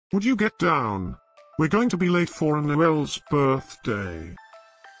Would you get down? We're going to be late for Annaelle's birthday.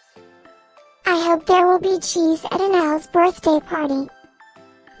 I hope there will be cheese at Annaelle's birthday party.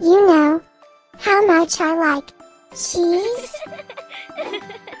 You know how much I like cheese.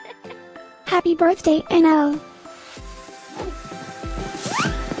 Happy birthday, Annaelle.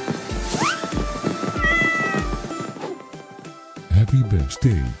 Happy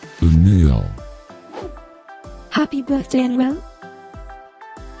birthday, Annaelle. Happy birthday, Annaelle.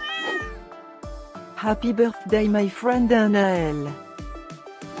 Happy birthday, my friend Annaelle.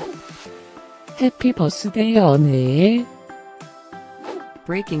 Happy birthday, Annaelle.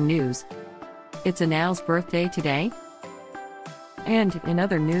 Breaking news. It's Annaelle's birthday today. And in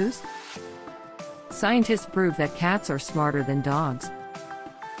other news, scientists prove that cats are smarter than dogs.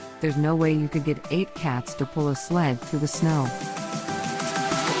 There's no way you could get 8 cats to pull a sled through the snow.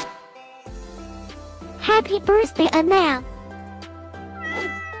 Happy birthday, Annaelle.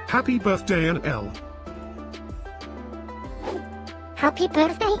 Happy birthday, Annaelle. Happy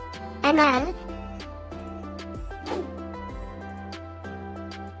birthday, Annaelle.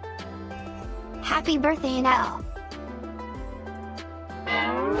 Happy birthday, Annaelle.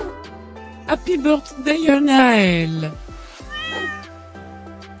 Happy birthday, Annaelle.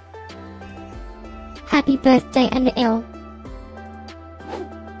 Happy birthday, Annaelle.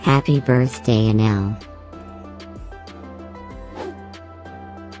 Happy birthday, Annaelle.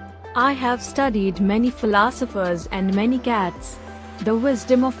 I have studied many philosophers and many cats. The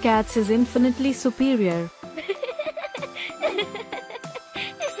wisdom of cats is infinitely superior.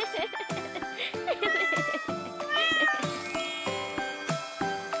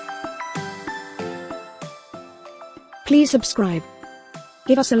 Please subscribe,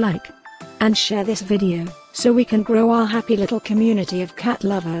 give us a like, and share this video, so we can grow our happy little community of cat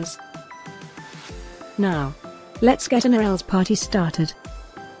lovers. Now, let's get Annaelle's party started.